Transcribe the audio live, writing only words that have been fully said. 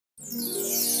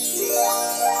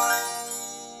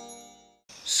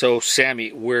So,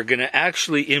 Sammy, we're going to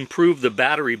actually improve the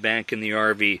battery bank in the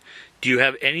RV. Do you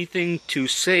have anything to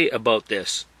say about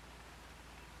this?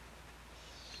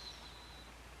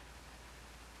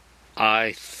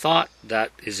 I thought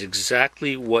that is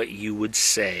exactly what you would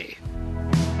say.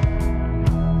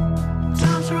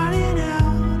 Time's running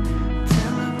out,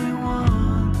 tell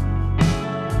everyone.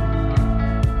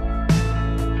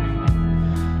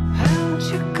 Haven't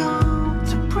you come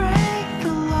to break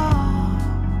the law?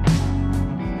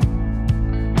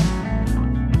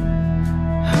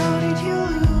 How did you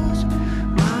lose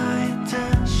my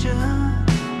attention?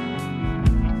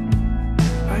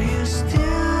 Are you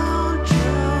still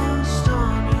just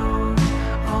on your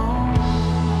own?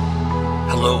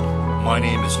 Hello, my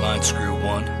name is Line Screw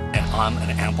One, and I'm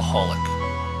an ampaholic.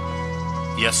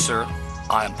 Yes, sir,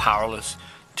 I am powerless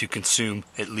to consume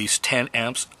at least 10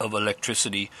 amps of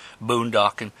electricity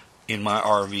boondocking in my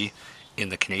RV in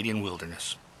the Canadian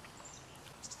wilderness.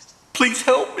 Please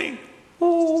help me.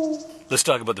 Ooh. Let's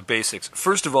talk about the basics.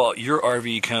 First of all, your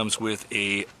RV comes with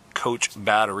a coach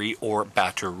battery or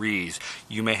batteries.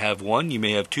 You may have one, you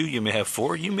may have two, you may have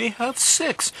four, you may have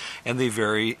six, and they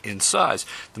vary in size.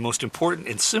 The most important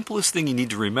and simplest thing you need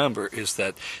to remember is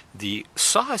that the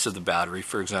size of the battery,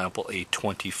 for example, a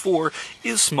 24,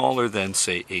 is smaller than,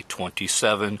 say, a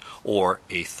 27 or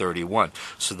a 31.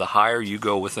 So the higher you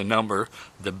go with a number,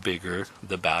 the bigger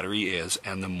the battery is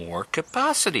and the more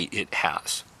capacity it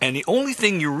has. And the only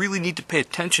thing you really need to pay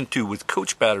attention to with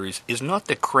coach batteries is not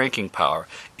the cranking power,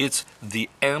 it's the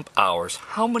amp hours.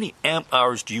 How many amp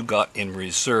hours do you got in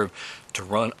reserve to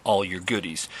run all your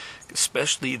goodies?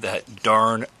 Especially that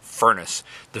darn furnace.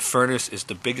 The furnace is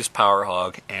the biggest power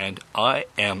hog, and I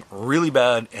am really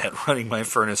bad at running my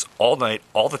furnace all night,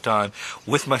 all the time,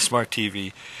 with my smart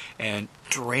TV, and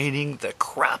draining the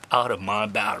crap out of my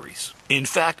batteries. In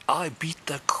fact, I beat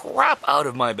the crap out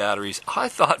of my batteries. I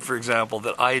thought, for example,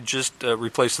 that I had just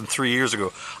replaced them 3 years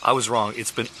ago. I was wrong.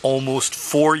 It's been almost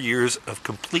 4 years of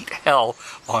complete hell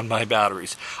on my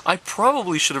batteries. I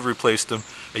probably should have replaced them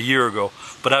a year ago,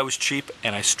 but I was cheap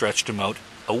and I stretched them out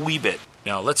a wee bit.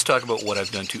 Now let's talk about what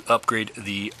I've done to upgrade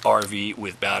the RV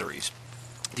with batteries.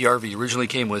 The RV originally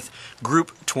came with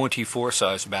Group 24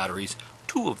 size batteries,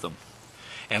 2 of them.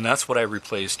 And that's what I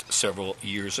replaced several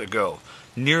years ago.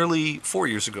 Nearly 4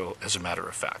 years ago, as a matter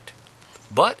of fact.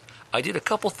 But I did a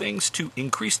couple things to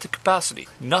increase the capacity.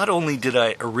 Not only did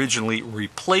I originally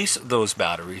replace those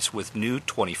batteries with new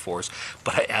 24s,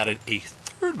 but I added a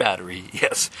third battery.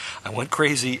 Yes, I went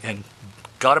crazy and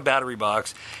got a battery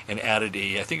box and added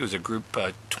I think it was a Group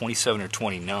 27 or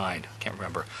 29, I can't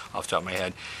remember off the top of my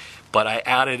head. But I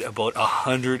added about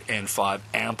 105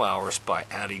 amp hours by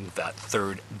adding that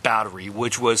third battery,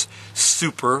 which was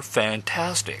super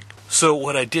fantastic. So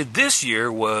what I did this year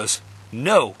was,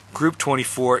 no, Group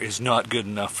 24 is not good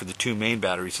enough for the 2 main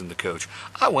batteries in the coach.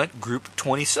 I went Group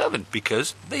 27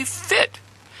 because they fit.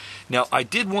 Now, I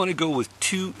did want to go with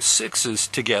 2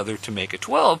 6s together to make a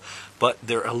 12, but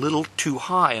they're a little too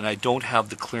high and I don't have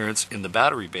the clearance in the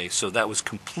battery base, so that was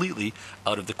completely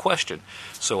out of the question.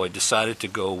 So I decided to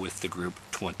go with the Group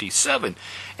 27,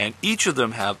 and each of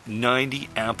them have 90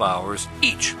 amp hours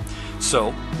each.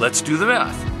 So let's do the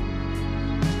math.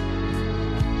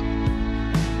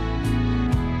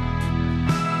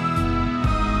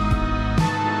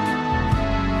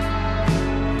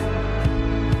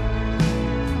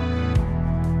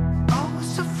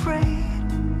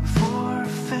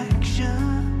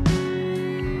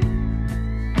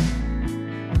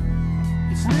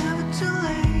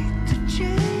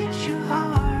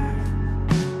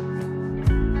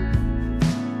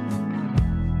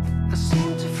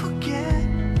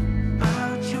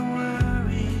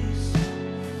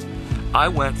 I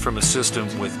went from a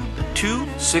system with 2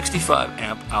 65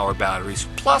 amp hour batteries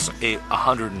plus a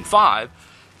 105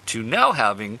 to now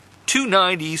having 2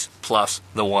 90s plus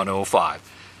the 105.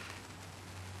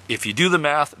 If you do the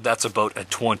math, that's about a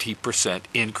 20%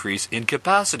 increase in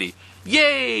capacity.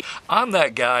 Yay! I'm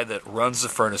that guy that runs the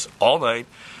furnace all night,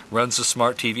 runs the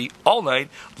smart TV all night,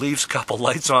 leaves a couple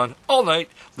lights on all night,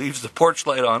 leaves the porch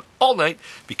light on all night,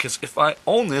 because if I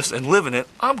own this and live in it,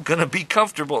 I'm going to be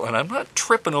comfortable and I'm not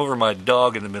tripping over my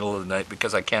dog in the middle of the night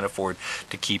because I can't afford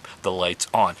to keep the lights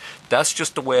on. That's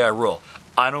just the way I roll.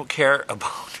 I don't care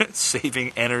about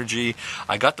saving energy.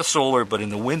 I got the solar, but in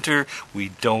the winter, we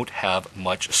don't have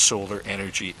much solar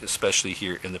energy, especially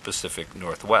here in the Pacific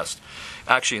Northwest.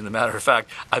 Actually, in the matter of fact,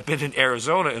 I've been in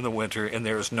Arizona in the winter, and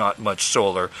there is not much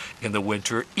solar in the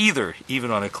winter either,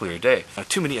 even on a clear day. Now,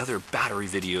 too many other battery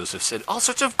videos have said all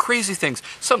sorts of crazy things,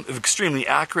 some extremely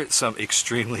accurate, some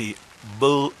extremely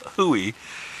bull-hooey.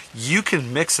 You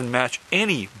can mix and match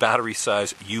any battery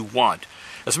size you want.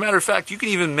 As a matter of fact, you can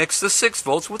even mix the 6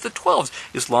 volts with the 12s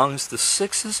as long as the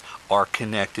 6s are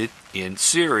connected in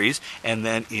series and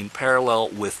then in parallel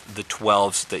with the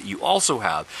 12s that you also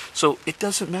have. So it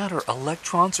doesn't matter,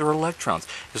 electrons are electrons.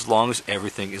 As long as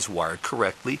everything is wired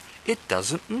correctly, it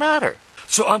doesn't matter.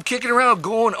 So I'm kicking around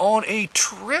going on a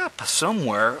trip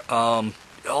somewhere.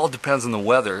 It all depends on the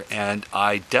weather, and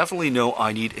I definitely know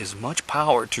I need as much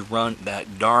power to run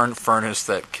that darn furnace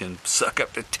that can suck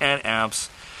up to 10 amps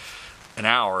an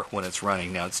hour when it's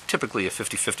running. Now, it's typically a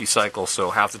 50-50 cycle,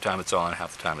 so half the time it's on,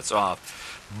 half the time it's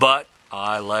off. But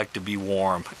I like to be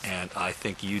warm, and I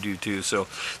think you do too. So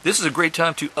this is a great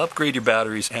time to upgrade your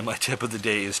batteries, and my tip of the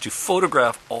day is to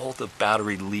photograph all the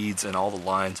battery leads and all the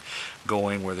lines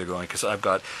going where they're going, because I've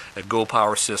got a Go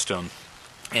Power system,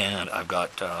 and I've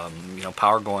got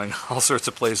power going all sorts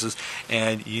of places,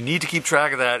 and you need to keep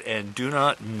track of that and do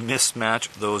not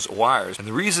mismatch those wires. And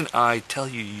the reason I tell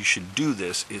you you should do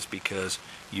this is because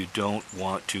you don't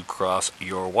want to cross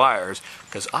your wires,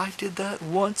 because I did that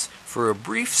once for a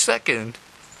brief second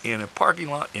in a parking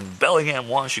lot in Bellingham,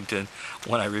 Washington,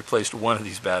 when I replaced one of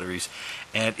these batteries,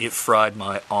 and it fried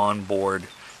my onboard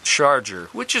charger,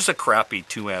 which is a crappy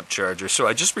 2-amp charger. So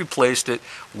I just replaced it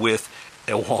with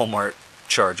a Walmart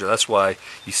charger. That's why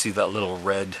you see that little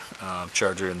red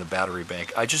charger in the battery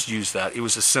bank. I just used that. It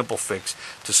was a simple fix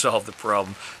to solve the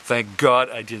problem. Thank God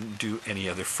I didn't do any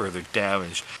other further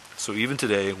damage. So even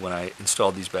today, when I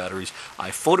installed these batteries, I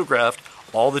photographed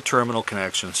all the terminal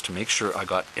connections to make sure I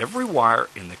got every wire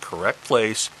in the correct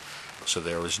place, so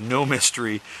there was no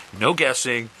mystery, no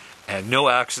guessing, and no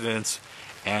accidents.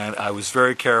 And I was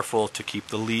very careful to keep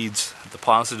the leads, the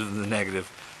positive and the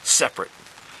negative, separate.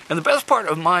 And the best part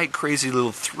of my crazy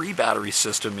little 3-battery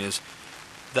system is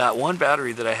that one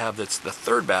battery that I have that's the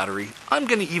 3rd battery, I'm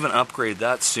going to even upgrade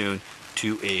that soon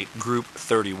to a Group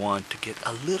 31 to get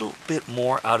a little bit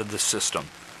more out of the system.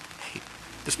 Hey,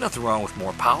 there's nothing wrong with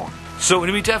more power. So in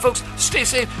the meantime, folks, stay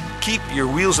safe, keep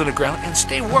your wheels on the ground, and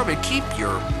stay warm, and keep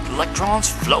your electrons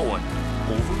flowing.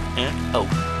 Over and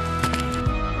out.